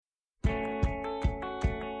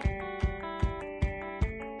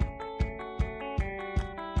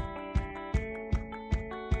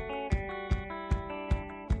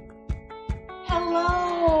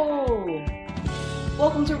Hello!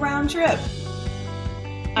 Welcome to RoundTrip.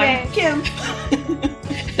 I'm Kim.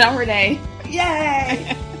 And I'm Renee.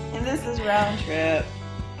 Yay! And this is RoundTrip.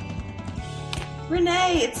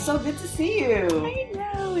 Renee, it's so good to see you. I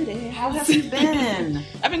know it is. How have you been?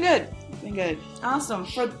 I've been good. Been good. Awesome.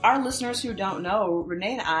 For our listeners who don't know,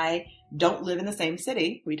 Renee and I don't live in the same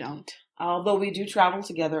city. We don't. Although we do travel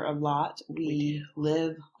together a lot. We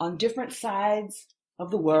live on different sides of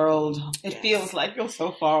the world. It feels like you're so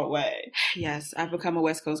far away. Yes, I've become a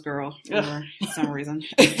West Coast girl for some reason.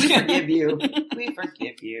 We forgive you. We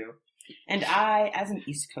forgive you. And I, as an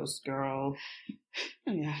East Coast girl,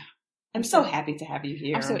 I'm so happy to have you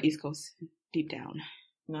here. I'm so East Coast deep down.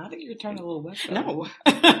 No, I think you're turning a little West Coast. No.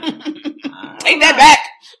 Take that back.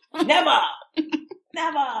 Never.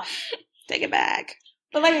 Take it back.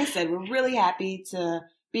 But like I said, we're really happy to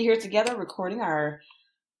be here together recording our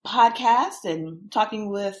podcast and talking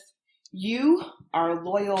with you, our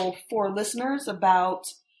loyal 4 listeners, about...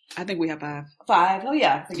 I think we have 5. 5. Oh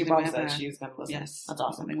yeah, I think your mom said she was going to listen. Yes. That's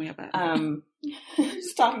awesome. I think we have 5.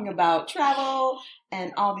 Just talking about travel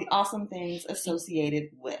and all the awesome things associated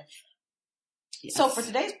with. Yes. So for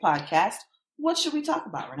today's podcast, what should we talk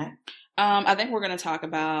about, Renee? I think we're going to talk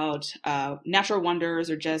about natural wonders,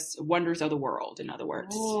 or just wonders of the world, in other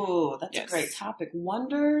words. Ooh, that's a great topic.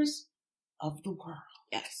 Wonders of the world.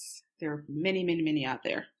 Yes. There are many, many, many out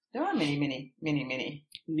there. There are many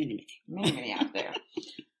out there.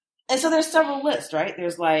 And so there's several lists, right?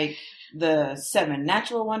 There's like the 7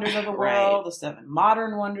 natural wonders of the world, the 7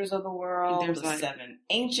 modern wonders of the world, there's the 7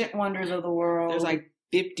 ancient wonders of the world. There's like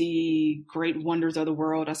 50 great wonders of the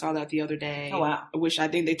world. I saw that the other day. Oh, wow. I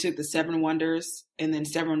think they took the 7 wonders and then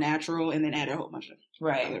several natural and then added a whole bunch of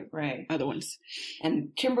other ones.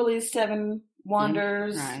 And Kimberly's 7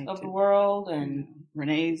 wonders of the world, and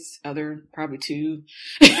Renee's other probably 2.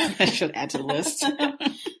 I should add to the list.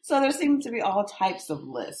 So there seem to be all types of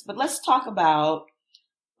lists, but let's talk about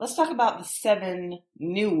the 7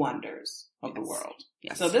 new wonders of the world.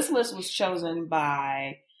 Yes. So this list was chosen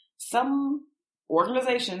by some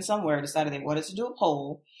organization somewhere, decided they wanted to do a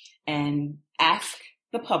poll and ask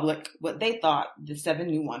the public what they thought the 7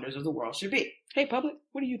 new wonders of the world should be. Hey, public,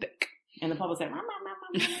 what do you think? And the public said, "Mom, mom,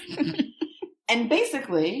 mom." And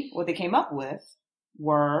basically, what they came up with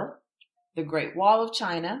were the Great Wall of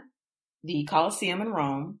China, the Colosseum in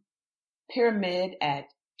Rome, Pyramid at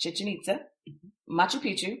Chichen Itza, Machu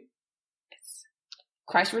Picchu,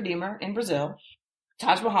 Christ Redeemer in Brazil,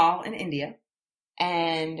 Taj Mahal in India,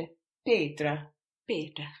 and Petra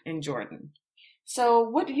in Jordan. So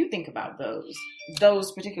what do you think about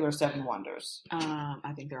those particular 7 wonders?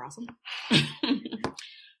 I think they're awesome.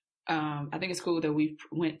 I think it's cool that we've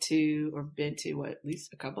been to at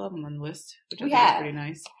least a couple of them on the list, which I think is pretty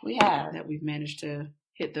nice. We have. That we've managed to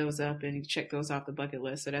hit those up and check those off the bucket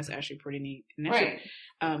list. So that's actually pretty neat. And actually,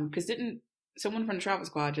 because didn't someone from the travel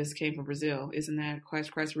squad just came from Brazil? Isn't that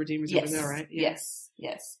Christ Redeemer's in Brazil, right? Yeah.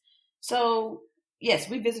 Yes. So, yes,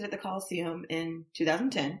 we visited the Colosseum in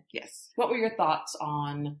 2010. Yes. What were your thoughts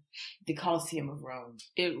on the Colosseum of Rome?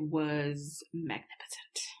 It was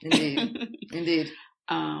magnificent. Indeed.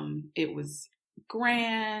 It was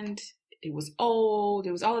grand. It was old.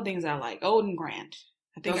 It was all the things I like. Old and grand.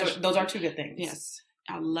 I think those are 2 good things. Yes.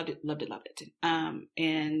 I loved it.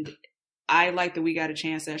 And I like that we got a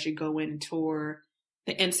chance to actually go in and tour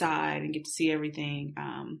the inside and get to see everything,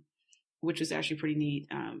 which was actually pretty neat.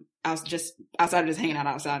 I was just outside, just hanging out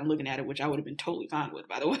outside and looking at it, which I would have been totally fine with,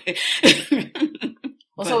 by the way.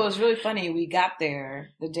 So it was really funny. We got there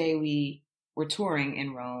the day we were touring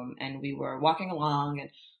in Rome, and we were walking along, and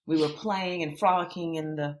we were playing and frolicking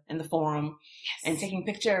in the forum and taking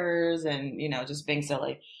pictures and, just being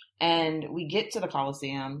silly. And we get to the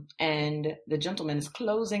Colosseum, and the gentleman is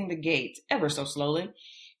closing the gate ever so slowly.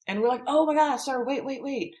 And we're like, "Oh my God, sir, wait.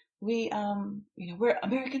 We, we're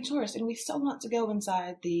American tourists, and we so want to go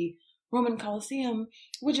inside the Roman Colosseum.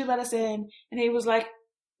 Would you let us in?" And he was like,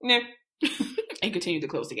 "Nah." And continued to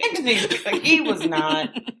close the gate. Like, he was not...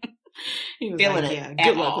 He was feeling like, it.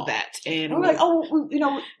 Good luck with that. And we're like,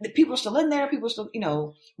 the people are still in there. People are still,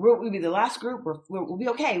 we'll be the last group. We'll be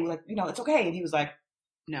okay. We're like, it's okay. And he was like,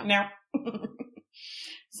 no.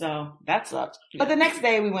 So that sucked. Yeah. But the next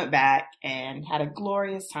day we went back and had a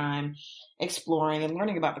glorious time exploring and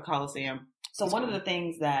learning about the Colosseum. So one of the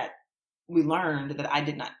things that we learned that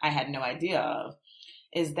I had no idea of,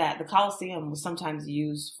 is that the Colosseum was sometimes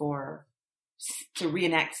used to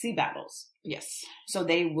reenact sea battles. Yes. So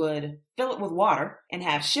they would fill it with water and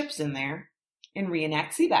have ships in there and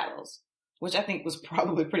reenact sea battles, which I think was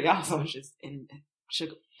probably pretty awesome.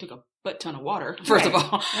 took a butt ton of water, first of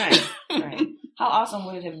all. Right. How awesome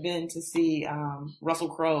would it have been to see Russell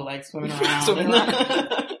Crowe like swimming around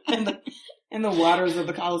in the waters of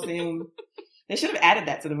the Colosseum? They should have added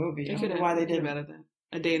that to the movie. I don't know why they didn't. Added that.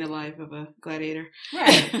 A day in the life of a gladiator.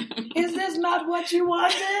 Right. Is this not what you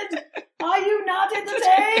wanted? Are you not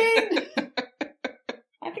entertained?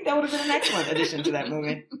 I think that would have been an excellent addition to that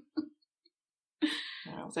movie.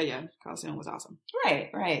 So yeah, Colosseum was awesome.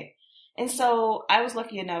 Right. And so I was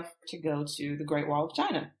lucky enough to go to the Great Wall of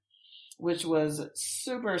China, which was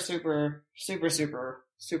super exciting.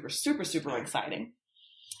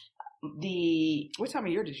 What time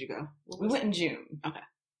of year did you go? We went in June. Okay.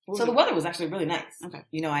 So the weather was actually really nice. Okay.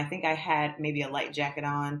 I think I had maybe a light jacket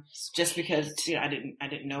on just because I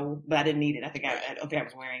didn't know, but I didn't need it. I don't think I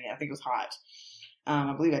was wearing it. I think it was hot.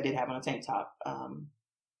 I believe I did have on a tank top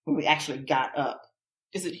when we actually got up.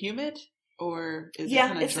 Is it humid or is it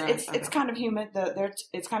kind of dry? It's kind of humid.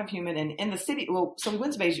 It's kind of humid, and in the city. Well, so we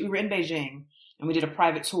went to Beijing. We were in Beijing, and we did a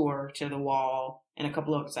private tour to the wall and a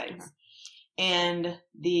couple of other sites. Okay. And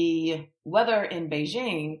the weather in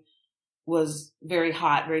Beijing was very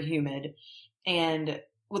hot, very humid, and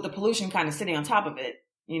with the pollution kind of sitting on top of it,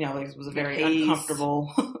 it was a very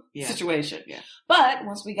uncomfortable situation. Yeah. But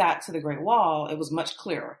once we got to the Great Wall, it was much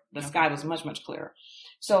clearer. The sky was much, much clearer.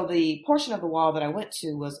 So the portion of the wall that I went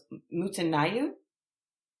to was Mutianyu.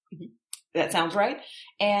 Mm-hmm. That sounds right.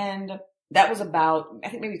 And that was about, I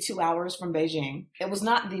think, maybe 2 hours from Beijing. It was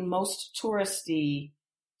not the most touristy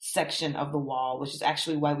section of the wall, which is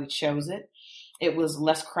actually why we chose it. It was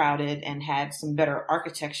less crowded and had some better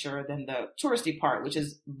architecture than the touristy part, which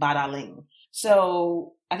is Badaling.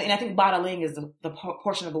 So I think Badaling is the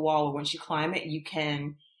portion of the wall where once you climb it, you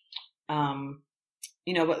can, when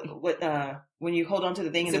you hold on to the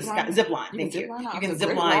thing in the sky, zip line. Thank you. You can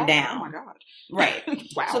zip line down. Oh my God. Right.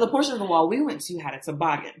 Wow. So the portion of the wall we went to had a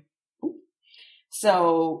toboggan.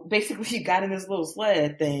 So basically you got in this little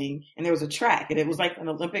sled thing and there was a track and it was like an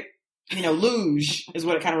Olympic, luge is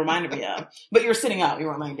what it kind of reminded me of. But you were sitting up, you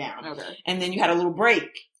weren't laying down. Okay. And then you had a little break.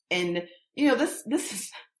 And, this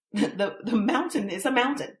is the mountain. It's a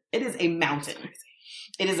mountain. It is a mountain.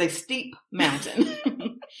 It is a steep mountain.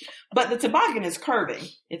 But the toboggan is curving.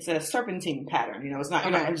 It's a serpentine pattern. It's not,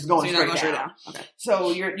 you're not just going straight down. Okay.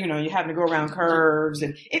 So you're having to go around curves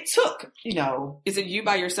and it took, Is it you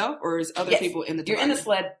by yourself or is other people in the toboggan? You're in the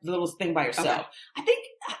sled, the little thing by yourself. Okay.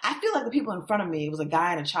 I feel like the people in front of me, it was a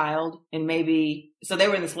guy and a child and so they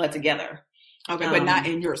were in the sled together. Okay. But not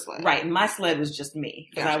in your sled. Right. And my sled was just me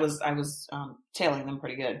because I was tailing them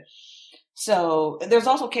pretty good. So there's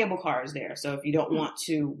also cable cars there. So if you don't want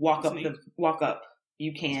to walk up,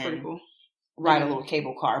 you can ride a little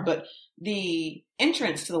cable car. But the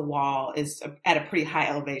entrance to the wall is at a pretty high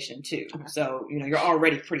elevation too. Okay. So, you're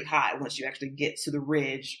already pretty high once you actually get to the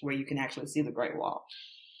ridge where you can actually see the Great Wall.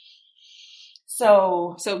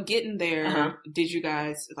 So getting there, did you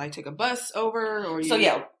guys take a bus over or?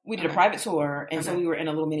 We did a private tour. And so we were in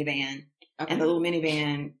a little minivan and the little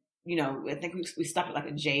minivan, I think we stopped at like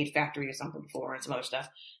a jade factory or something before and some other stuff.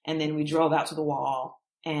 And then we drove out to the wall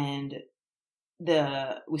and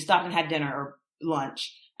we stopped and had dinner or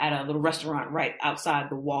lunch at a little restaurant right outside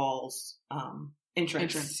the wall's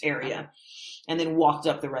entrance area, and then walked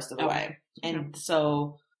up the rest of the way. And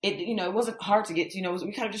so it wasn't hard to get to.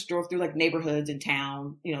 We kind of just drove through like neighborhoods in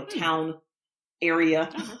town, town area,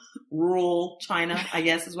 rural China, I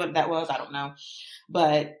guess is what that was. I don't know,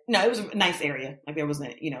 but no, it was a nice area. Like there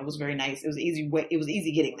wasn't, it was very nice. It was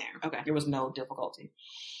easy getting there. Okay, there was no difficulty.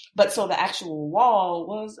 But so the actual wall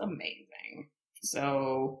was amazing.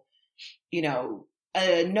 So,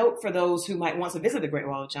 a note for those who might want to visit the Great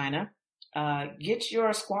Wall of China, get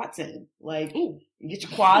your squats in. Get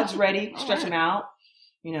your quads ready, stretch them out.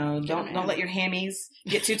 Don't let your hammies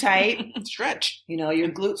get too tight. Stretch. Your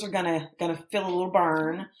glutes are gonna feel a little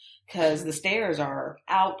burn because the stairs are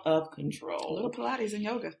out of control. A little Pilates and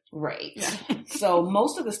yoga. Right. Yeah. So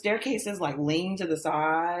most of the staircases lean to the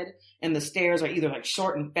side and the stairs are either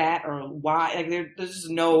short and fat or wide. There's just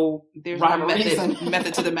no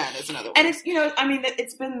method to the madness, in other words. And it's,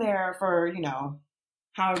 it's been there for,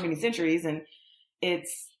 however many centuries and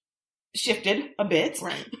it's shifted a bit.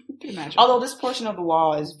 Right. Can imagine. Although this portion of the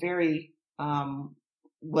wall is very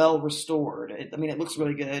well restored. It looks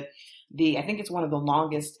really good. I think it's one of the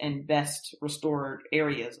longest and best restored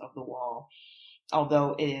areas of the wall.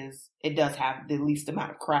 Although it does have the least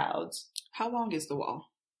amount of crowds. How long is the wall?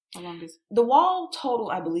 The wall total,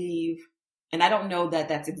 I believe, and I don't know that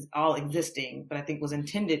that's all existing, but I think was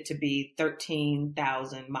intended to be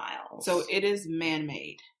 13,000 miles. So it is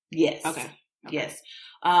man-made. Yes. Okay. Okay. Yes.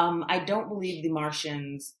 I don't believe the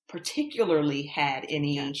Martians particularly had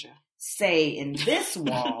any say in this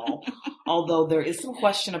wall, although there is some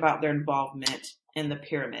question about their involvement in the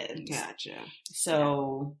pyramids. Gotcha.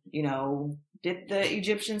 So, did the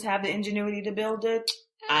Egyptians have the ingenuity to build it?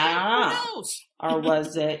 I don't know. Who knows? Or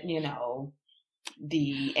was it,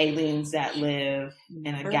 the aliens that live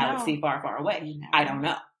in a galaxy far, far away? I don't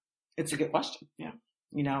know. It's a good question. Yeah.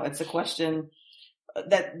 It's a question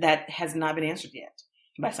that has not been answered yet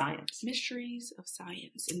by science. Mysteries of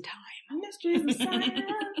science and time. Mysteries of science.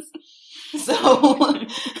 So,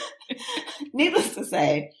 needless to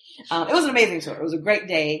say, it was an amazing tour. It was a great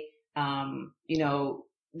day.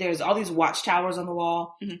 There's all these watchtowers on the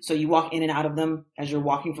wall. Mm-hmm. So you walk in and out of them as you're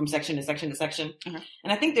walking from section to section to section. Mm-hmm.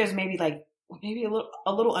 And I think there's maybe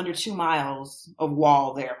a little under 2 miles of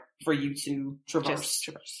wall there for you to traverse.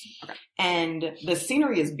 Okay. And the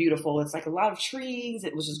scenery is beautiful. It's like a lot of trees.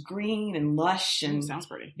 It was just green and lush and sounds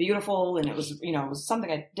pretty beautiful. And it was, it was something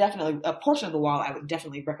a portion of the wall I would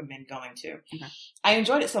definitely recommend going to. Okay. I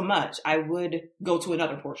enjoyed it so much. I would go to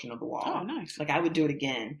another portion of the wall. Oh, nice. I would do it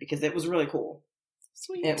again because it was really cool.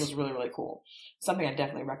 Sweet. It was really, really cool. Something I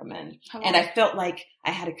definitely recommend. And I felt like I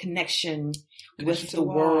had a connection with the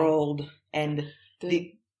world and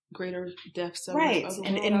the greater depths of right. Of the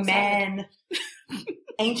and man,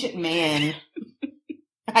 ancient man.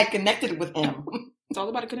 I connected with him. It's all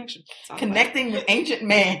about a connection. Connecting with ancient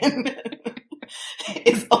man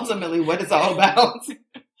is ultimately what it's all about.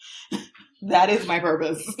 That is my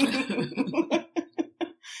purpose.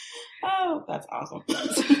 Oh, that's awesome.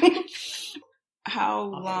 How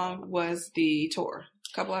long was the tour?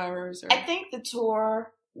 A couple hours? Or? I think the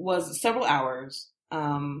tour was several hours.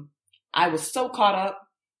 I was so caught up.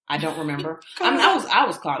 I don't remember. I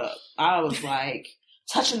was caught up. I was like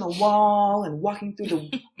touching the wall and walking through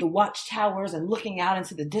the watchtowers and looking out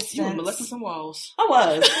into the distance. You were molesting some walls. I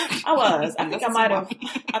was. I think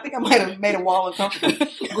I might have made a wall uncomfortable.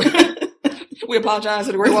 We apologize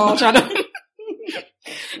to the Great Wall China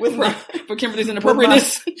for Kimberly's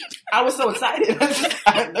inappropriateness. I was so excited.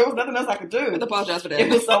 There was nothing else I could do. I apologize for that. It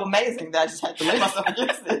was so amazing that I just had to lay myself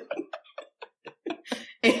against it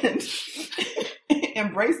and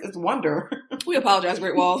embrace its wonder. We apologize,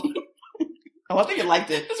 Great Wall. Oh, I think it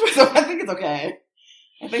liked it, so I think it's okay.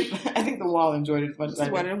 I think the wall enjoyed it as much as I did. This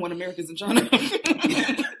is why I didn't want Americans in China.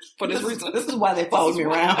 For this reason. This is why they followed me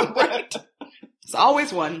around. Right. It's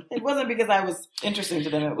always one. It wasn't because I was interesting to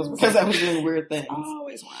them. It was because I was doing weird things.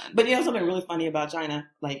 Always one. But something really funny about China,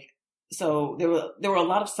 so there were a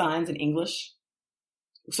lot of signs in English,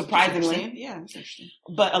 surprisingly. Yeah, that's interesting.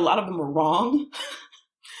 But a lot of them were wrong.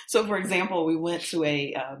 So, for example, we went to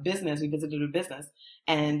a business. We visited a business,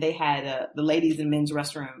 and they had the ladies and men's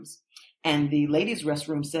restrooms. And the ladies'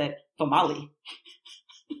 restroom said "famali"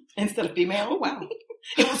 instead of female. Oh, wow.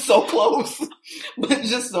 It was so close, but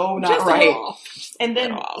just so not just right. And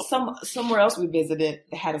then somewhere else we visited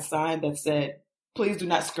had a sign that said, "Please do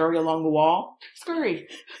not scurry along the wall." Scurry.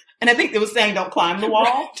 And I think it was saying don't climb the wall,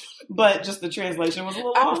 right. But just the translation was a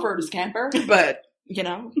little off. I prefer to scamper, but,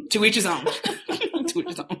 to each his own. To each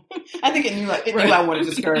his own. I think it knew I wanted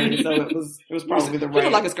to scurry, so it was probably the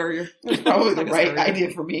right. Like a scurrier. It was probably the right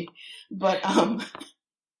idea for me. But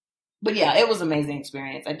yeah, it was an amazing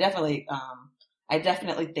experience. I definitely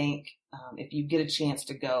think if you get a chance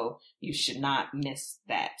to go, you should not miss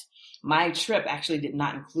that. My trip actually did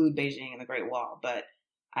not include Beijing and the Great Wall, but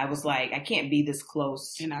I was like, I can't be this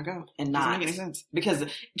close and not go. And not. Doesn't make any sense. Because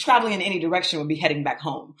traveling in any direction would be heading back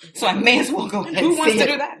home. So I may as well go ahead Who and wants see to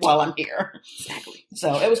it do that? while I'm here. Exactly.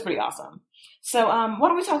 So it was pretty awesome. So why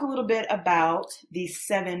don't we talk a little bit about the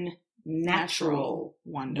 7 natural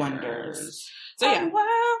wonders. So yeah.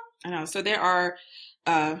 Wow. I know. So there are,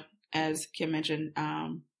 as Kim mentioned,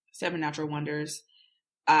 7 natural wonders.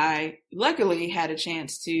 I luckily had a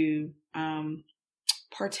chance to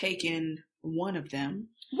partake in one of them.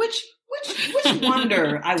 Which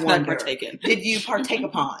wonder, I wonder, did you partake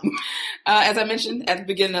upon? As I mentioned at the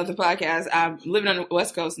beginning of the podcast, I'm living on the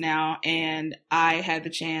West Coast now, and I had the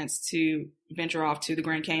chance to venture off to the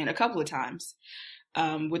Grand Canyon a couple of times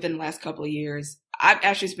within the last couple of years. I've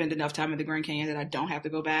actually spent enough time in the Grand Canyon that I don't have to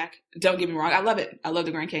go back. Don't get me wrong. I love it. I love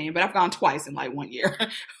the Grand Canyon, but I've gone twice in 1 year,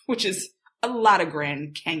 which is a lot of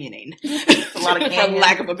Grand Canyoning. A lot of canyon for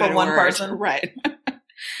lack of a better for one word. Person. Right.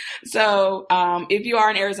 So, if you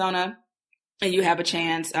are in Arizona and you have a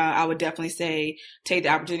chance, I would definitely say take the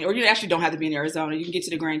opportunity, or you actually don't have to be in Arizona. You can get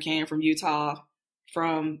to the Grand Canyon from Utah,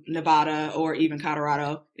 from Nevada, or even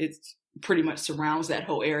Colorado. It pretty much surrounds that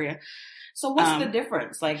whole area. So what's the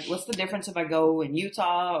difference? What's the difference if I go in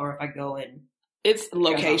Utah or if I go in It's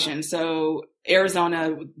location. So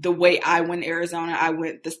Arizona, the way I went Arizona,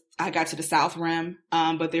 I got to the South Rim,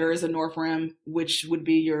 but there is a North Rim, which would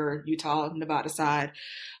be your Utah, Nevada side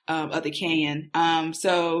of the canyon.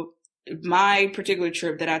 So my particular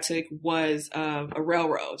trip that I took was a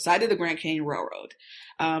railroad. So I did the Grand Canyon Railroad.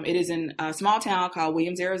 It is in a small town called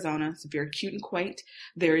Williams, Arizona. It's very cute and quaint.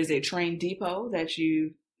 There is a train depot that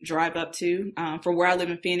you drive up to. From where I live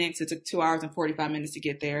in Phoenix, it took 2 hours and 45 minutes to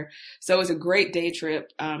get there. So it's a great day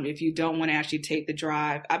trip. If you don't want to actually take the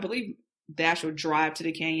drive, I believe the actual drive to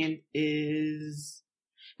the canyon is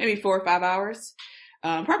maybe 4 or 5 hours.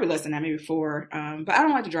 Probably less than that, maybe 4. But I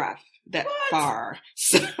don't like to drive that far.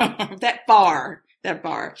 So that far.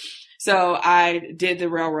 So I did the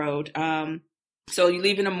railroad. So you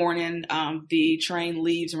leave in the morning. The train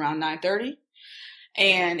leaves around 9:30.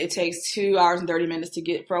 And it takes 2 hours and 30 minutes to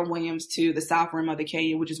get from Williams to the South Rim of the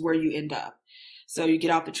canyon, which is where you end up. So you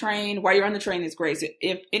get off the train. While you're on the train, it's great. So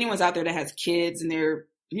if anyone's out there that has kids and they're,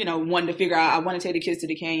 wanting to figure out, I want to take the kids to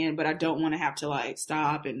the canyon, but I don't want to have to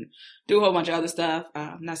stop and do a whole bunch of other stuff.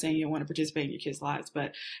 I'm not saying you don't want to participate in your kids' lives,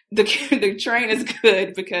 but the train is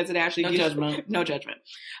good because it actually no judgment.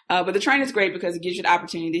 But the train is great because it gives you the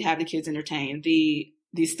opportunity to have the kids entertained.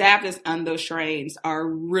 The staff that's on those trains are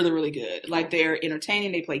really, really good. They're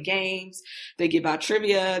entertaining. They play games. They give out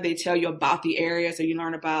trivia. They tell you about the area. So you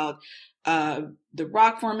learn about the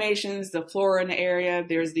rock formations, the flora in the area.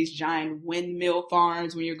 There's these giant windmill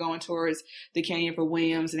farms when you're going towards the canyon for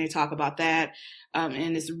Williams, and they talk about that.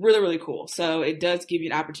 And it's really, really cool. So it does give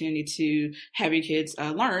you an opportunity to have your kids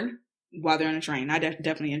learn while they're on a train. I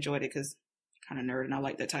definitely enjoyed it because kind of nerd and I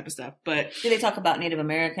like that type of stuff. But do they talk about Native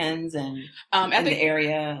Americans and in the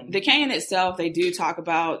area? The canyon itself, they do talk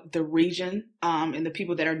about the region and the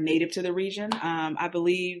people that are native to the region. I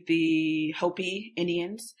believe the Hopi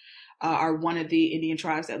Indians are one of the Indian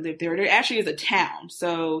tribes that live there. There actually is a town.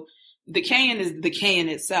 So the canyon is the canyon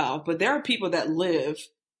itself, but there are people that live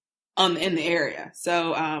in the area.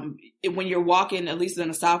 So when you're walking, at least in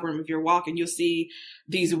the South Rim, if you're walking, you'll see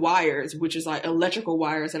these wires, which is like electrical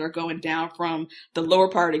wires that are going down from the lower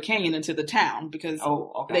part of the canyon into the town because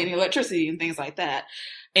they need electricity and things like that.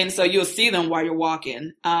 And so you'll see them while you're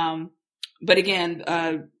walking. But again,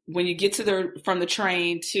 when you get from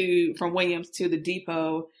Williams to the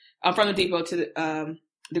depot, from the depot to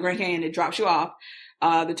the Grand Canyon, it drops you off.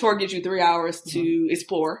 The tour gives you 3 hours to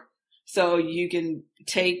explore. So you can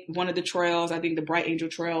take one of the trails. I think the Bright Angel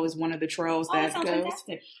Trail is one of the trails that goes.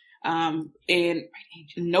 Fantastic. And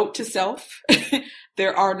note to self,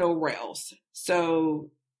 there are no rails. So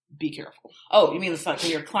be careful. Oh, you mean it's like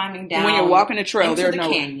when you're climbing down? When you're walking the trail, there are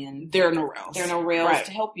no canyon. There are no rails. There are no rails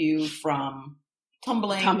to help you from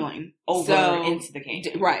tumbling over into the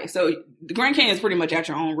canyon. Right. So the Grand Canyon is pretty much at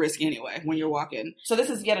your own risk anyway when you're walking. So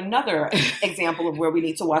this is yet another example of where we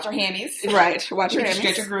need to watch our hammies. Right. Watch your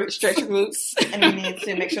hammies. Stretch your glutes. And we need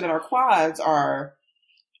to make sure that our quads are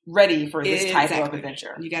ready for this type of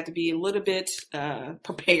adventure. You got to be a little bit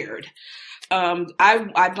prepared.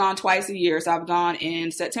 I've gone twice a year. So I've gone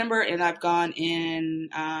in September and I've gone in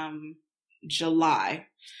July.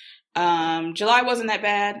 July wasn't that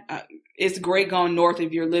bad. It's great going north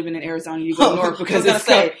if you're living in Arizona. You go north because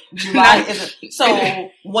July isn't. So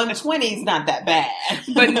 120 is not that bad.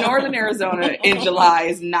 But northern Arizona in July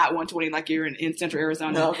is not 120 like you're in central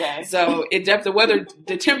Arizona. Okay. So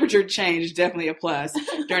the temperature change is definitely a plus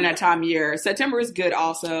during that time of year. September is good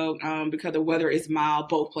also because the weather is mild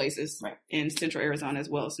both places in central Arizona as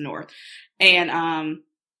well as north. And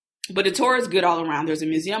but the tour is good all around. There's a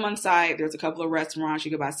museum on site. There's a couple of restaurants.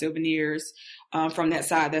 You can buy souvenirs from that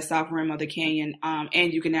South Rim of the canyon.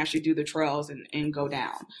 And you can actually do the trails and go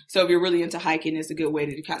down. So if you're really into hiking, it's a good way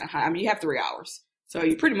to kind of hike. I mean, you have 3 hours. So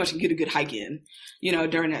you pretty much can get a good hike in,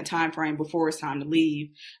 during that time frame before it's time to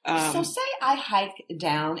leave. So say I hike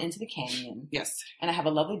down into the canyon. Yes. And I have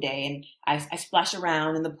a lovely day and I splash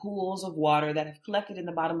around in the pools of water that have collected in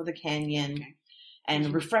the bottom of the canyon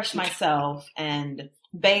and refresh myself and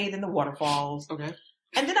bathe in the waterfalls. Okay.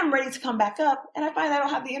 And then I'm ready to come back up and I find I don't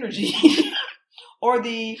have the energy or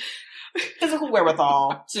the physical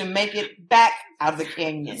wherewithal to make it back out of the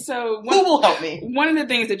canyon. So who will help me? One of the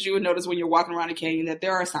things that you would notice when you're walking around the canyon that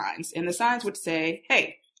there are signs, and the signs would say,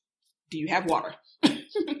 hey, do you have water?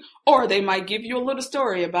 Or they might give you a little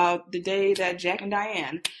story about the day that Jack and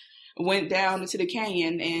Diane went down into the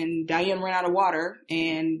canyon and Diane ran out of water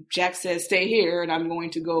and Jack said, stay here and I'm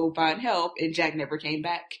going to go find help. And Jack never came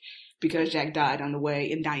back because Jack died on the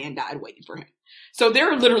way and Diane died waiting for him. So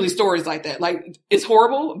there are literally stories like that. Like, it's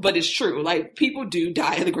horrible, but it's true. Like, people do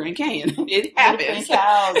die in the Grand Canyon. It happens.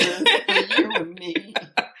 Houses for you and me.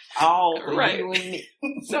 Oh, right. You and me.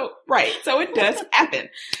 So it does happen.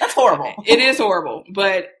 That's horrible. It is horrible,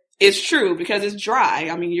 but it's true because it's dry.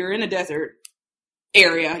 I mean, you're in a desert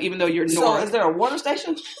area, even though you're north. So is there a water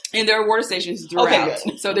station? And there are water stations throughout. Okay,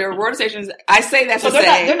 good. So there are water stations. I say that so to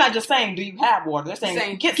say... they're not just saying, do you have water? They're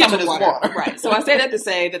saying get some of this water. Right. So I say that to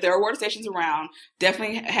say that there are water stations around.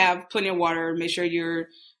 Definitely have plenty of water. Make sure you're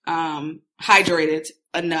hydrated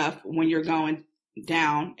enough when you're going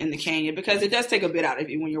down in the canyon, because it does take a bit out of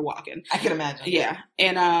you when you're walking. I can imagine. Yeah.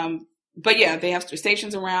 And, but yeah, they have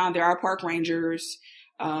stations around. There are park rangers.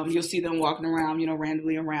 You'll see them walking around,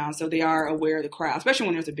 randomly around. So they are aware of the crowd, especially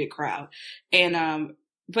when there's a big crowd. And,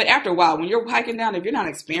 but after a while, when you're hiking down, if you're not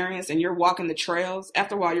experienced and you're walking the trails,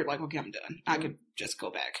 after a while, you're like, okay, I'm done. I could just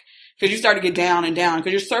go back. Because you start to get down and down,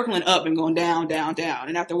 because you're circling up and going down, down, down.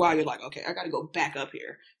 And after a while, you're like, okay, I got to go back up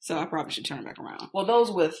here. So I probably should turn back around. Well, those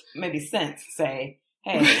with maybe sense say,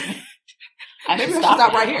 hey, maybe I should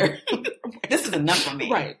stop right here. This is enough for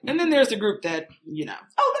me. Right. And then there's the group that,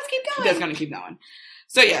 oh, let's keep going. That's going to keep going.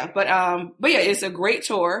 So yeah, but yeah, it's a great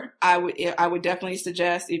tour. I would definitely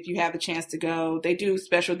suggest if you have the chance to go. They do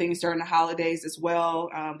special things during the holidays as well.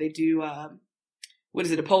 They do,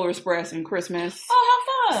 the Polar Express and Christmas. Oh,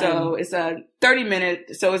 how fun. So it's a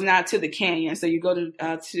 30-minute, so it's not to the canyon. So you go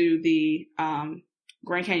to the,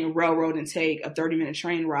 Grand Canyon Railroad and take a 30-minute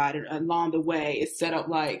train ride, and along the way it's set up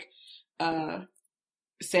like,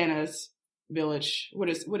 Santa's village. What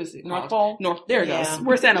is it? North Pole? There it goes.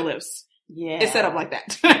 Where Santa lives. Yeah. It's set up like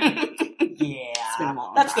that. Yeah. It's been a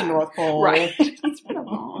long That's time. The North Pole. Right. It's been a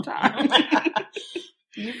long time.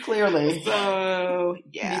 You clearly. So,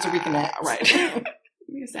 yeah. You need to reconnect. Right.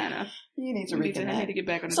 Me and Santa. You need to reconnect. I need to get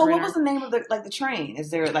back on the So radar. what was the name of the train?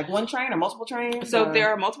 Is there like one train or multiple trains? So there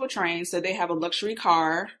are multiple trains. So they have a luxury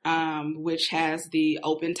car, which has the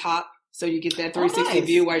open top. So you get that 360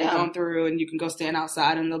 view while you're going through, and you can go stand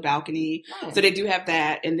outside on the balcony. Nice. So they do have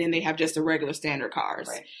that, and then they have just the regular standard cars.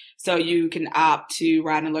 Right. So you can opt to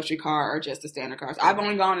ride in a luxury car or just the standard cars. I've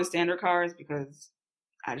only gone in standard cars because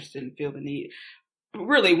I just didn't feel the need.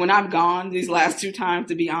 Really, when I've gone these last 2 times,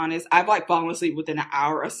 to be honest, I've fallen asleep within an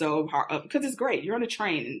hour or so because it's great. You're on a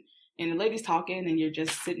train and the lady's talking and you're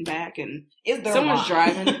just sitting back and someone's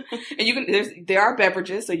driving. And there are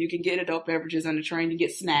beverages, so you can get adult beverages on the train. You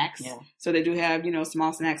get snacks. Yeah. So they do have,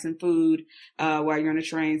 small snacks and food while you're on the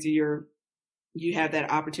train. So you have that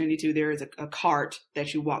opportunity to. There is a cart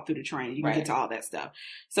that you walk through the train. You can get to all that stuff.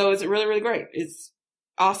 So it's really, really great. It's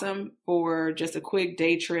awesome for just a quick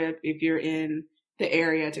day trip if you're in the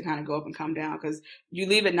area to kind of go up and come down, because you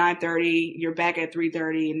leave at 9:30, you're back at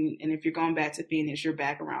 3:30, and if you're going back to Phoenix, you're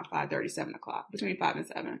back around 5:30, 7 o'clock, between 5 and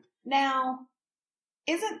 7. Now,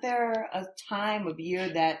 isn't there a time of year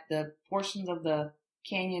that the portions of the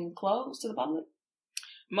canyon close to the public?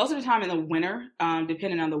 Most of the time in the winter,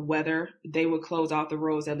 depending on the weather, they will close off the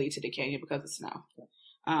roads that lead to the canyon because of snow.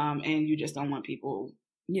 And you just don't want people,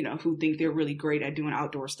 who think they're really great at doing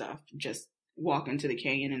outdoor stuff, just walk into the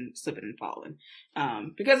canyon and slipping and falling,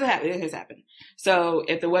 because it has happened. So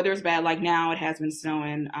if the weather is bad, like now, it has been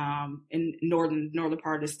snowing in northern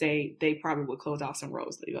part of the state, they probably would close off some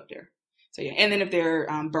roads that lead up there. So yeah, and then if they're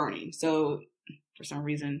burning, so for some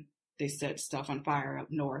reason they set stuff on fire up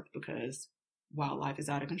north because wildlife is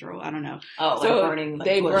out of control. I don't know. Oh, so burning,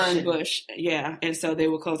 they burn bush. Yeah. And so they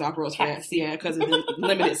will close off roads fast. Yeah. Because of the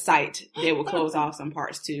limited sight, they will close off some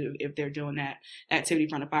parts too if they're doing that activity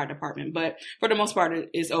from the fire department. But for the most part,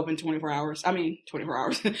 it's open 24 hours. I mean, 24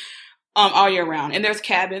 hours all year round. And there's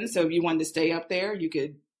cabins. So if you wanted to stay up there, you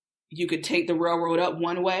could take the railroad up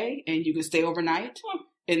one way and you could stay overnight.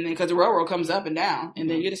 And then, because the railroad comes up and down, and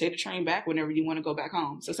then you just take the train back whenever you want to go back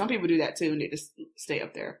home. So some people do that too, and they just stay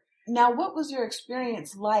up there. Now, what was your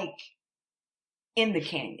experience like in the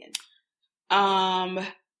canyon? I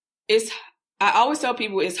always tell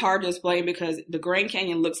people it's hard to explain because the Grand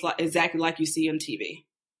Canyon looks like exactly like you see on TV.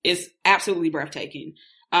 It's absolutely breathtaking.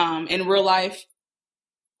 In real life,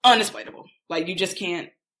 unexplainable. Like, you just can't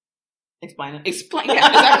explain it. Yeah,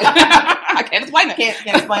 exactly. I can't explain it.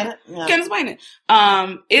 Can't explain it? Yeah. Can't explain it.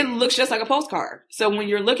 It looks just like a postcard. So when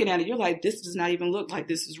you're looking at it, you're like, this does not even look like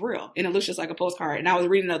this is real. And it looks just like a postcard. And I was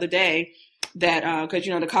reading the other day that, because,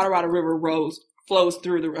 the Colorado River flows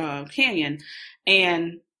through the canyon.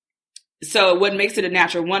 And so what makes it a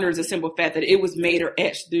natural wonder is the simple fact that it was made or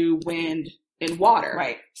etched through wind and water.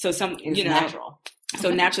 Right. So it's natural.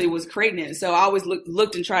 So naturally it was creating it. So I always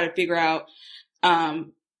looked and tried to figure out,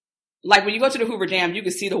 like when you go to the Hoover Dam, you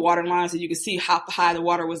can see the water lines and you can see how high the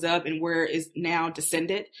water was up and where it's now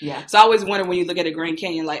descended. Yeah. So I always wonder when you look at a Grand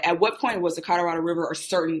Canyon, like at what point was the Colorado River a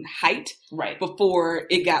certain height before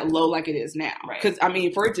it got low like it is now? Right. Because, I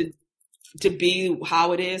mean, for it to to be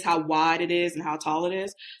how it is, how wide it is, and how tall it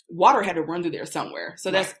is, water had to run through there somewhere. So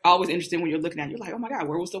that's always interesting when you're looking at it. You're like, oh my God,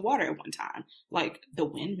 where was the water at one time? Like, the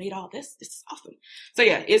wind made all this. This is awesome. So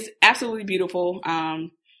yeah, it's absolutely beautiful.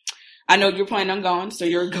 I know you're planning on going, so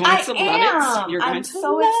you're going to love it. You're going I'm to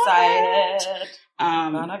so love excited. it.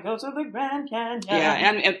 Gonna go to the Grand Canyon. Yeah,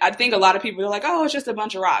 and I think a lot of people are like, oh, it's just a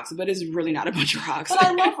bunch of rocks, but it's really not a bunch of rocks. But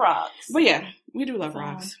I love rocks. But yeah, we do love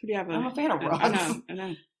rocks. I'm a fan of rocks. I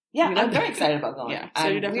know. Yeah, I'm very excited about going. Yeah, so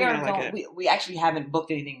you're definitely gonna like it. We actually haven't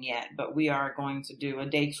booked anything yet, but we are going to do a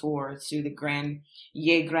day tour to the Grand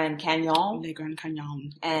Canyon. Le Grand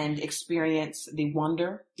Canyon. And experience the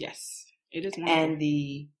wonder. Yes, it is wonderful. And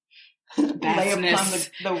the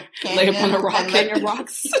vastness. Lay upon the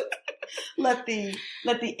rocks. Let the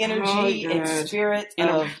energy and spirit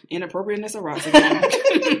of inappropriateness of rocks again.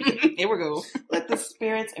 Here we go. Let the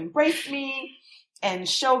spirits embrace me and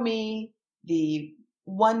show me the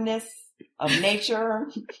oneness of nature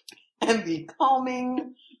and the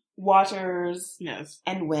calming waters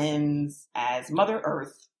and winds as Mother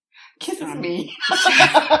Earth kisses me.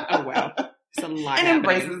 Oh wow. It's a lot and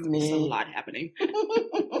embraces me. It's a lot happening.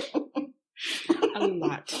 A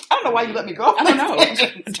lot. I don't know why you let me go. I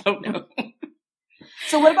don't know.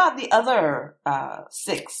 So what about the other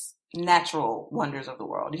 6 natural wonders of the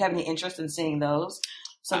world? Do you have any interest in seeing those?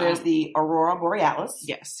 So there's the Aurora Borealis.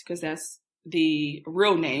 Yes, because that's the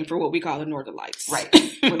real name for what we call the Northern Lights. Right.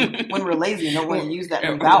 When we're lazy, no one use that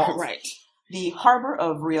in vowels. Right. The harbor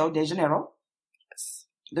of Rio de Janeiro. Yes.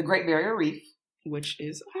 The Great Barrier Reef. Which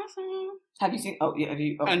is awesome. Have you seen? Oh, yeah. Have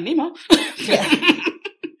you? Oh. Nemo. Yeah.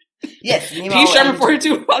 Yes, Nemo. P. Sherman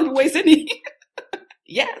 42, Wallaby Way, Sydney.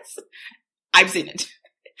 Yes. I've seen it.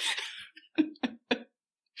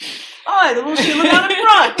 Oh, the little shit on the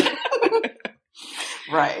front.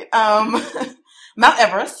 Right. Mount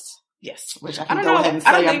Everest. Yes. Which I can go ahead and say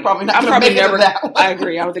I'm probably not going to make never, it to that one. I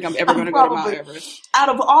agree. I don't think I'm ever going to go to Mount Everest. Out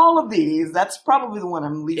of all of these, that's probably the one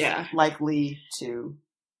I'm least likely to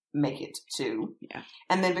make it to. Yeah.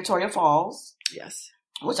 And then Victoria Falls. Yes.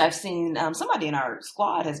 Which I've seen, somebody in our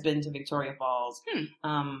squad has been to Victoria Falls.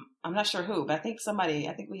 I'm not sure who, but I think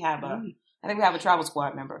we have a travel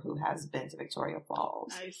squad member who has been to Victoria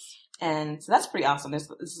Falls. Nice. And so that's pretty awesome. This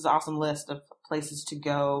is an awesome list of places to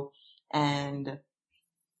go and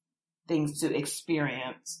things to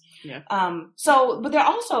experience. Yeah. But there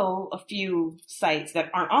are also a few sites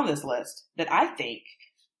that aren't on this list that I think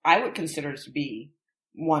I would consider to be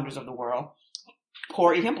wonders of the world.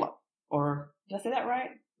 Por ejemplo, or did I say that right?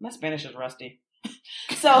 My Spanish is rusty.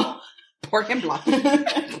 So, por ejemplo.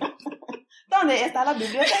 ¿Dónde está la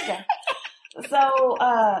biblioteca? So,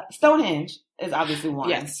 Stonehenge is obviously one.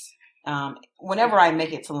 Yes. Whenever I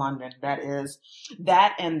make it to London, that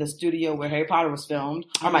and the studio where Harry Potter was filmed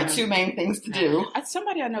are my 2 main things to do.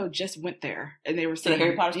 Somebody I know just went there, and they were saying, to the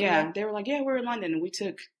Harry Potter studio? Yeah, they were like, yeah, we're in London, and we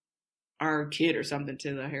took our kid or something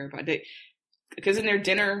to the Harry Potter. Because in their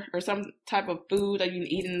dinner or some type of food, like you can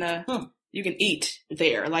eat you can eat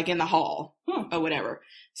there, like in the hall or whatever.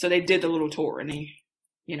 So they did the little tour, and they,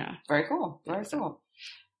 very cool, very cool.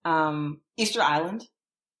 Easter Island.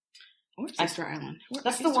 What's Easter Island?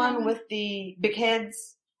 That's the one with the big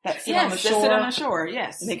heads that sit on the shore. Sit on the shore.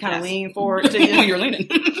 Yes, and they kind of lean forward to you. You're leaning.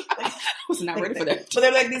 I was not ready for that. But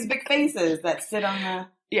they're like these big faces that sit on the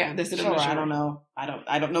they sit on the shore. I don't know.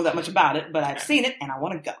 I don't know that much about it, but I've seen it and I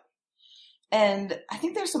want to go. And I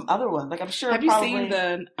think there's some other ones. Like I'm sure. Have you seen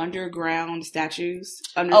the underground statues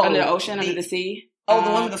under the ocean, under the sea? Oh,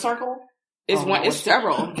 the one with the circle. It's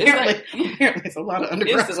several. It's a lot of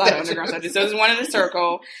underground. It's a lot of underground statues. So there's one in the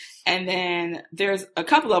circle, and then there's a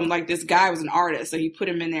couple of them. Like this guy was an artist, so he put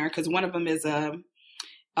him in there because one of them is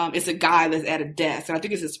it's a guy that's at a desk, and I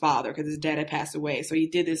think it's his father because his dad had passed away. So he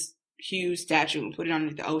did this huge statue and put it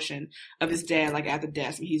underneath the ocean of his dad, like at the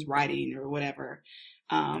desk, and he's writing or whatever.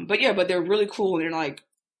 But they're really cool. They're like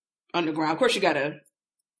underground. Of course, you gotta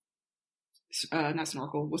not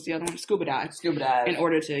snorkel. What's the other one? Scuba dive. In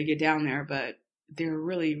order to get down there, but they're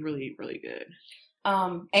really, really, really good.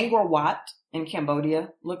 Angkor Wat in Cambodia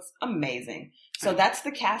looks amazing. So that's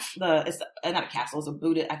the castle. It's not a castle. It's a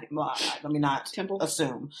Buddhist. I think. Well, let me not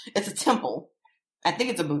assume it's a temple. I think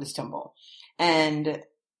it's a Buddhist temple, and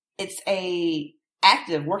it's a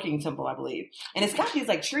active working temple, I believe. And it's got these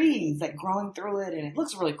like trees like growing through it, and it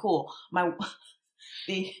looks really cool. The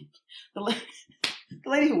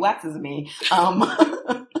lady who waxes me,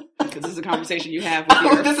 because this is a conversation you have with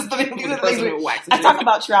your, these are the person who waxes I talk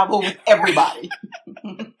about travel with everybody.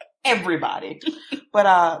 Everybody.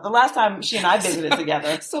 But the last time she and I visited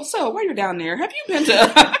together. So while you're down there, have you been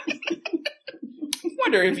to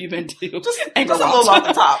Wonder if you've been to just a little off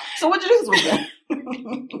the top. So what did you do this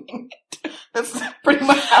weekend? That's pretty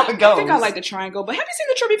much how it goes. I think I like the triangle, but have you seen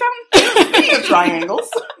the Tribute Fountain? Speaking of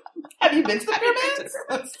triangles, have you been to the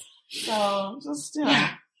pyramids? So just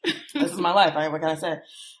this is my life. What can I say?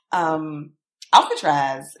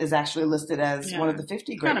 Alcatraz is actually listed as one of the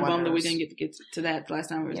 50 great wonders. Kind of bummed that we didn't get to that last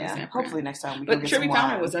time we were in San Fran. Hopefully next time we can get some wine. But Tribute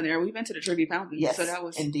Fountain was on there. We've been to the Tribute Fountain. Yes, so that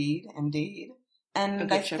was indeed.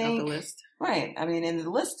 And I check think out the list. Right. I mean, in the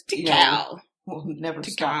list, we'll never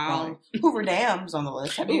stop going. Hoover Dam's on the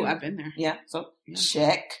list. Oh, I've been there. Yeah. So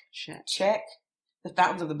check. The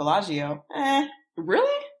Fountains of the Bellagio.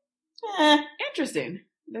 Really? Interesting.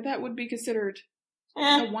 That would be considered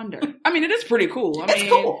a wonder. I mean, it is pretty cool. It's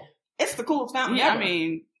cool. It's the coolest fountain ever. I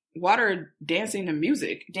mean, water dancing to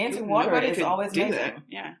music. Dancing water is always amazing. That.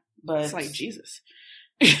 Yeah. But it's like Jesus.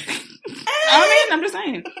 I mean, I'm just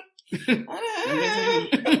saying.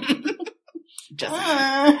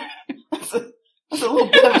 That's a little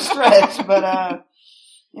bit of a stretch, but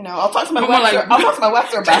I'll talk to my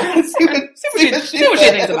waxer about it. See what she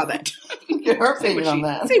thinks about that. Get her opinion on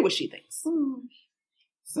that. See what she thinks.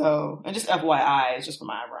 So, and just FYI, it's just for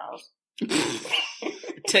my eyebrows.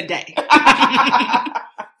 Today.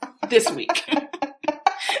 This week.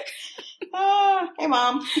 Hey,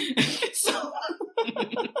 Mom.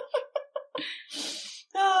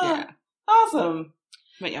 Awesome.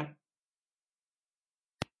 But yeah.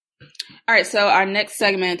 All right, so our next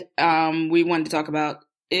segment we wanted to talk about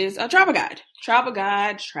is a travel guide. Travel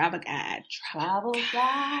guide.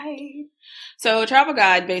 So travel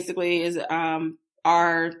guide basically is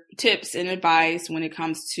our tips and advice when it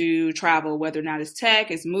comes to travel, whether or not it's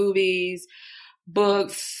tech, it's movies,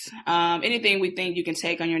 books, anything we think you can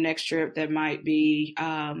take on your next trip that might be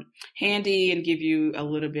handy and give you a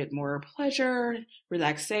little bit more pleasure,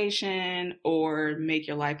 relaxation, or make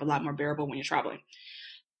your life a lot more bearable when you're traveling.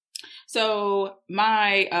 So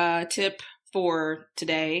my tip for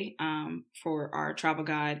today for our travel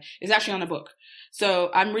guide is actually on a book.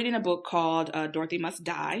 So I'm reading a book called Dorothy Must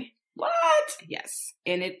Die. What? Yes.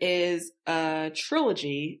 And it is a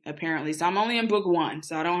trilogy, apparently. So I'm only in book 1.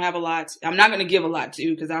 So I don't have a lot. I'm not going to give a lot to,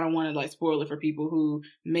 because I don't want to spoil it for people who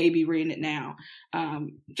may be reading it now.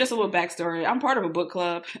 Just a little backstory. I'm part of a book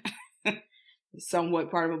club, somewhat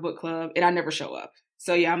part of a book club, and I never show up.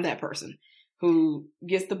 So yeah, I'm that person who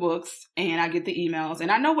gets the books and I get the emails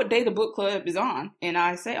and I know what day the book club is on. And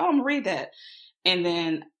I say, oh, I'm going to read that. And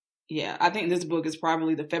then yeah, I think this book is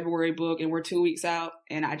probably the February book, and we're 2 weeks out,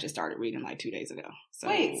 and I just started reading 2 days ago. So,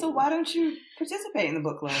 wait, so why don't you participate in the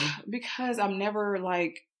book club? Because I'm never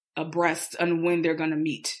abreast on when they're going to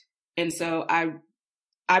meet. And so I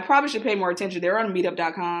probably should pay more attention. They're on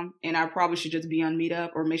meetup.com, and I probably should just be on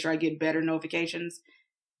Meetup or make sure I get better notifications,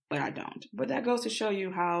 but I don't. But that goes to show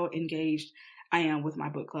you how engaged I am with my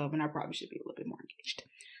book club, and I probably should be a little bit more engaged.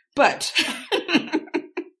 But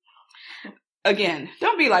again,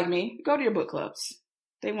 don't be like me. Go to your book clubs.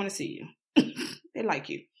 They want to see you. They like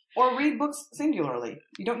you. Or read books singularly.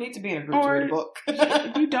 You don't need to be in a group to read a book.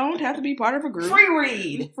 You don't have to be part of a group. Free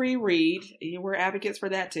read. Free read. We're advocates for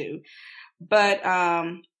that too. But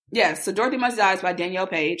so Dorothy Must Die is by Danielle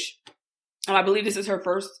Pages. I believe this is her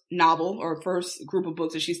first novel or first group of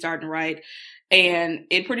books that she's starting to write. And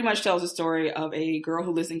it pretty much tells the story of a girl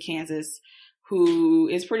who lives in Kansas who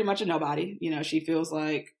is pretty much a nobody. She feels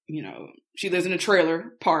like, she lives in a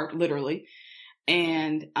trailer park, literally,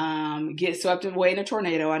 and gets swept away in a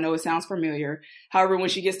tornado. I know it sounds familiar. However, when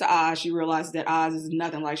she gets to Oz, she realizes that Oz is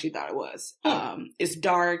nothing like she thought it was. It's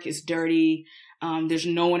dark, it's dirty. There's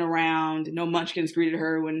no one around. No munchkins greeted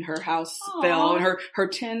her when her house fell, and her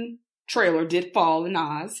tin trailer did fall in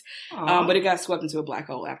Oz, but it got swept into a black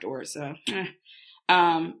hole afterwards. So,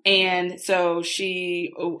 and so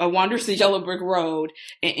she wanders the yellow brick road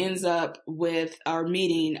and ends up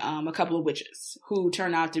meeting a couple of witches who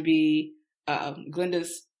turn out to be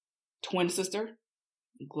Glinda's twin sister,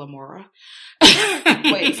 Glamora.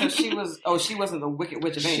 Wait, so she wasn't the Wicked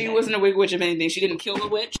Witch of anything. She wasn't a Wicked Witch of anything. She didn't kill the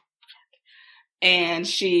witch. And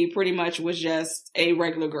she pretty much was just a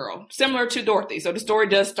regular girl, similar to Dorothy. So the story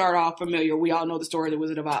does start off familiar. We all know the story of the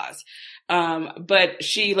Wizard of Oz. But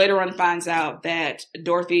she later on finds out that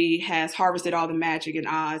Dorothy has harvested all the magic in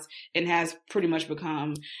Oz and has pretty much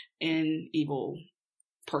become an evil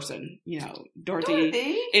person.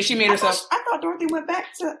 Dorothy? And she made herself... I thought Dorothy went back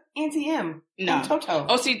to Auntie M. No. And Toto.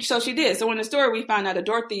 Oh, see, so she did. So in the story, we find out that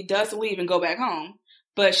Dorothy does leave and go back home,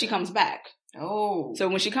 but she comes back. Oh. So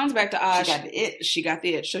when she comes back to Oz, she got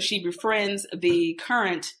the itch. So she befriends the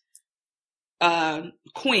current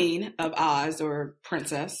queen of Oz, or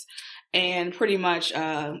princess, and pretty much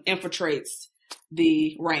infiltrates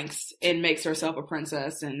the ranks and makes herself a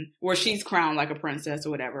princess, and where she's crowned like a princess or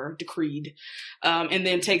whatever, decreed, and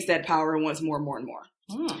then takes that power and wants more and more and more.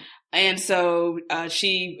 And so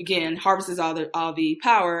she again harvests all the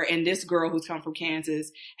power, and this girl who's come from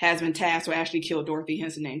Kansas has been tasked with actually kill Dorothy,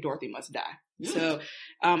 hence the name Dorothy Must Die. So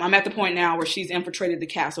I'm at the point now where she's infiltrated the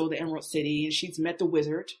castle, the Emerald City, and she's met the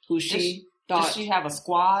wizard who she thought. Does she have a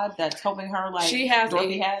squad that's helping her? Like she has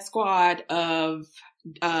Dorothy a squad of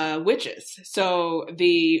witches. So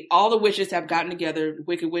all the witches have gotten together. The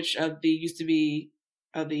Wicked Witch of the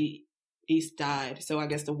East died, so I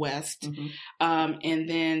guess the West. And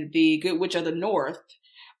then the Good Witch of the North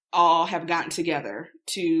all have gotten together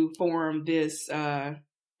to form this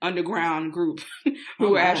underground group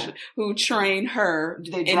who train her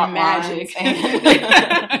in magic.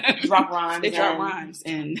 Drop rhymes. They drop rhymes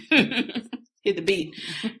and hit the beat.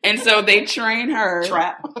 And so they train her.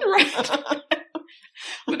 Trap. Right.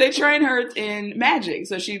 But they train her in magic.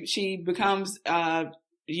 So she becomes,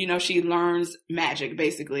 she learns magic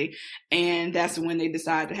basically. And that's when they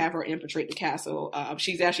decide to have her infiltrate the castle.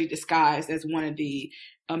 She's actually disguised as one of the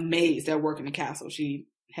maids that work in the castle. She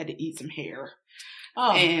had to eat some hair.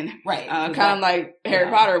 Oh, and right. Kind of like Harry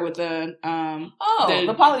Potter with the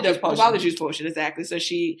polyjuice potion. Exactly. So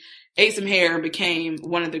she ate some hair and became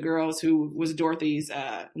one of the girls who was Dorothy's,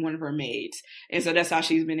 one of her maids. And so that's how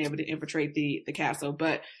she's been able to infiltrate the castle.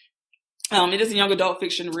 But, it is a young adult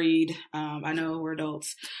fiction read. I know we're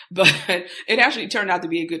adults, but it actually turned out to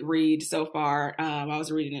be a good read so far. I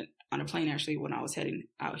was reading it on a plane actually when I was heading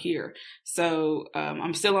out here. So,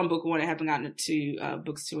 I'm still on book 1. I haven't gotten to,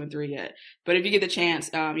 books 2 and 3 yet. But if you get the chance,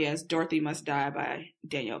 yes, Dorothy Must Die by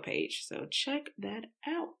Danielle Pages. So check that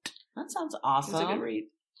out. That sounds awesome. It's a good read.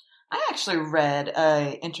 I actually read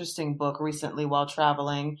an interesting book recently while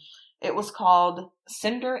traveling. It was called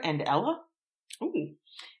Cinder Ella. Ooh.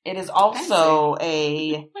 It is also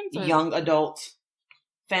a young adult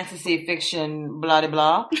fantasy fiction, blah, blah,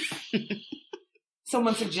 blah.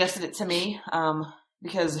 Someone suggested it to me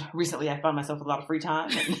because recently I found myself with a lot of free time.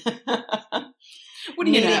 And what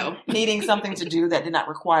do you know? Needing something to do that did not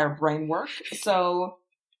require brain work. So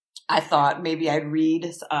I thought maybe I'd read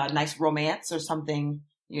a nice romance or something,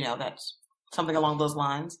 that's something along those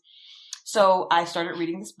lines. So I started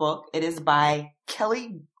reading this book. It is by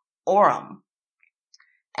Kelly Oram.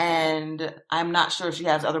 And I'm not sure if she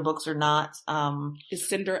has other books or not. Is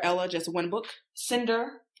Cinder Ella just one book?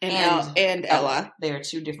 Cinder and Ella. They are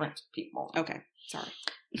two different people. Okay. Sorry.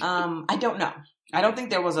 I don't know. I don't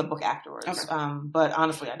think there was a book afterwards. Okay. But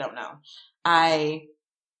honestly, I don't know.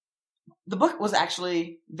 The book was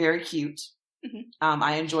actually very cute. Mm-hmm.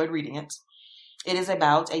 I enjoyed reading it. It is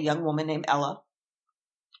about a young woman named Ella.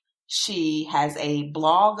 She has a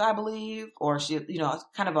blog, I believe, or she,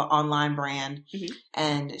 kind of an online brand. Mm-hmm.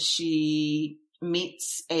 And she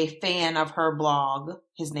meets a fan of her blog.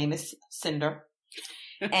 His name is Cinder.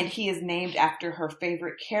 And he is named after her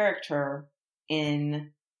favorite character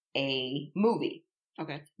in a movie.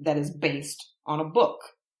 Okay. That is based on a book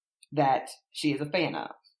that she is a fan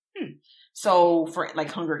of. So for like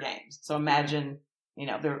Hunger Games. So imagine,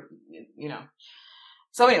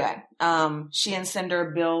 So anyway, she and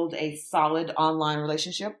Cinder build a solid online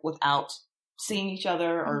relationship without seeing each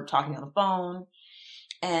other or talking on the phone.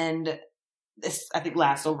 And this, I think,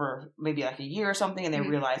 lasts over maybe like a year or something. And they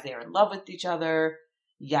realize they are in love with each other,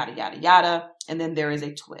 yada, yada, yada. And then there is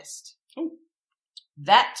a twist. Ooh.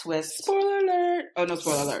 That twist. Spoiler alert. Oh, no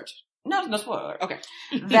spoiler alert. No spoiler alert. Okay.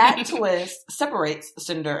 That twist separates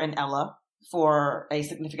Cinder and Ella for a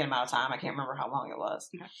significant amount of time. I can't remember how long it was.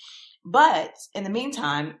 Okay. But in the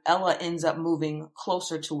meantime, Ella ends up moving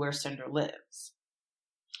closer to where Cinder lives.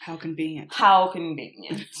 How convenient.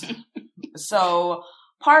 So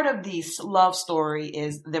part of the love story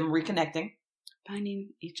is them reconnecting. Finding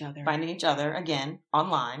each other again,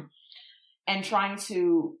 online. And trying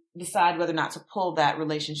to decide whether or not to pull that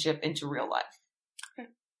relationship into real life. Okay.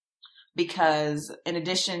 Because in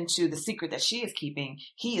addition to the secret that she is keeping,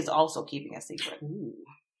 he is also keeping a secret. Ooh.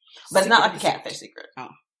 But it's not like a catfish secret. Oh.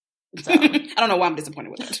 So, I don't know why I'm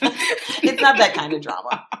disappointed with it. It's not that kind of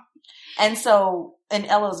drama. And so, in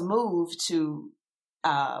Ella's move to,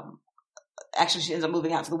 actually she ends up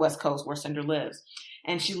moving out to the West Coast where Cinder lives.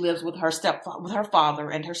 And she lives with her father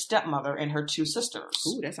and her stepmother and her 2 sisters.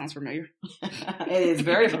 Ooh, that sounds familiar. It is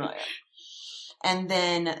very familiar. And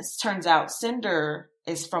then it turns out Cinder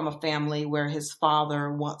is from a family where his father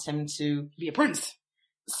wants him to be a prince.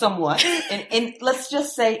 Somewhat. And let's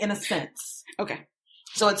just say in a sense. Okay.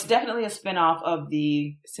 So it's definitely a spinoff of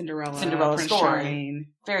the Cinderella story,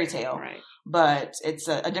 fairy tale. Right. But it's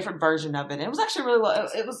a different version of it. And it was actually really well.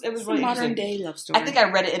 It was really modern day love story. I think I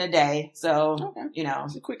read it in a day. So,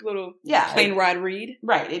 It's a quick little plane ride read.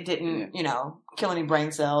 Right. It didn't, kill any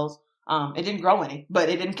brain cells. It didn't grow any, but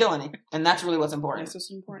it didn't kill any. And that's really what's important. That's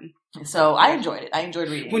what's important. So I enjoyed it. I enjoyed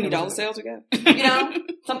reading it. We need all the sales we got.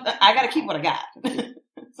 I got to keep what I got.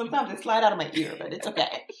 Sometimes they slide out of my ear, but it's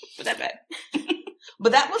okay. But that bad.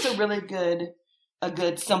 But that was a really good,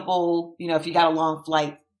 simple, if you got a long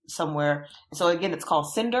flight somewhere. So again, it's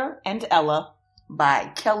called Cinder and Ella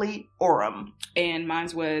by Kelly Oram. And mine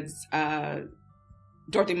was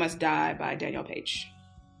Dorothy Must Die by Danielle Pages.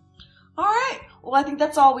 All right. Well, I think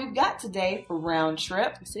that's all we've got today for Round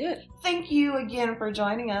Trip. That's it. Thank you again for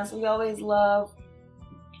joining us. We always love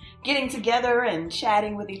getting together and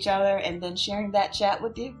chatting with each other and then sharing that chat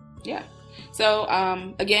with you. Yeah. So,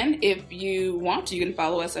 again, if you want to, you can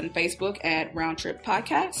follow us on Facebook at RoundTrip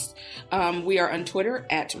Podcast. We are on Twitter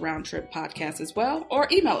at RoundTrip Podcast as well, or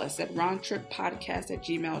email us at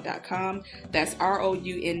roundtrippodcast@gmail.com. That's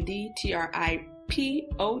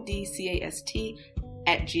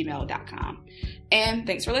RoundTripPodcast@gmail.com. And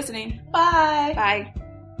thanks for listening. Bye. Bye.